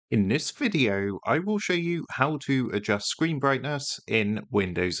In this video, I will show you how to adjust screen brightness in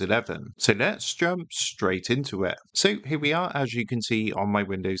Windows 11. So let's jump straight into it. So here we are, as you can see on my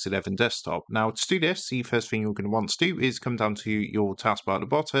Windows 11 desktop. Now to do this, the first thing you're going to want to do is come down to your taskbar at the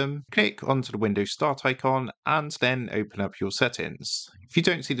bottom, click onto the Windows Start icon, and then open up your settings. If you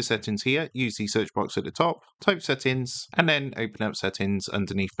don't see the settings here, use the search box at the top, type settings, and then open up settings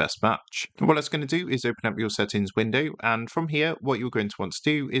underneath best match. What it's going to do is open up your settings window, and from here, what you're going to want to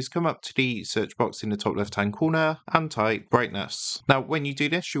do is come up to the search box in the top left hand corner and type brightness. Now, when you do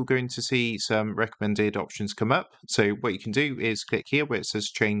this, you're going to see some recommended options come up. So what you can do is click here where it says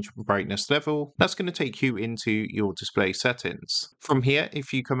change brightness level. That's going to take you into your display settings. From here,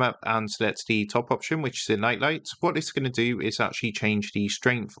 if you come up and select the top option, which is the night light, what it's going to do is actually change the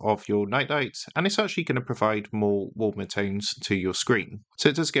strength of your night light, and it's actually going to provide more warmer tones to your screen. So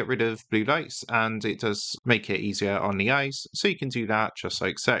it does get rid of blue lights and it does make it easier on the eyes, so you can do that just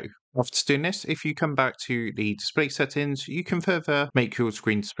like so. After doing this, if you come back to the display settings, you can further make your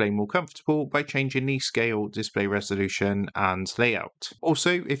screen display more comfortable by changing the scale, display resolution, and layout.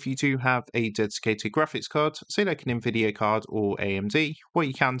 Also, if you do have a dedicated graphics card, say like an Nvidia card or AMD, what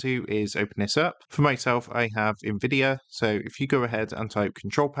you can do is open this up. For myself, I have Nvidia, so if you go ahead and type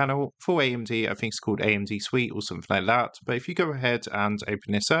Control Panel, for AMD, I think it's called AMD Suite or something like that, but if you go ahead and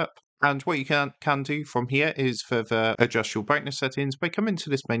open this up, and what you can do from here is further adjust your brightness settings by coming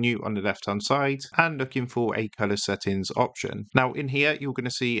to this menu on the left hand side and looking for a color settings option. Now in here you're going to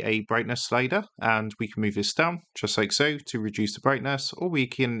see a brightness slider, and we can move this down just like so to reduce the brightness, or we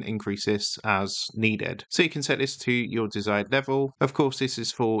can increase this as needed. So you can set this to your desired level. Of course this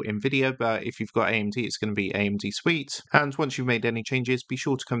is for Nvidia, but if you've got AMD it's going to be AMD Suite. And once you've made any changes, be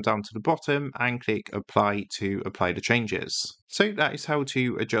sure to come down to the bottom and click apply to apply the changes. So that is how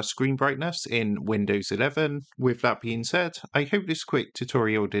to adjust screen brightness in Windows 11. With that being said, I hope this quick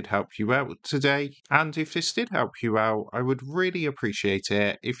tutorial did help you out today. And if this did help you out, I would really appreciate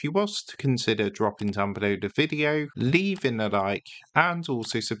it if you was to consider dropping down below the video, leaving a like, and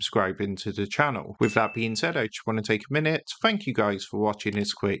also subscribing to the channel. With that being said, I just want to take a minute to thank you guys for watching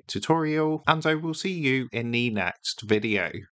this quick tutorial, and I will see you in the next video.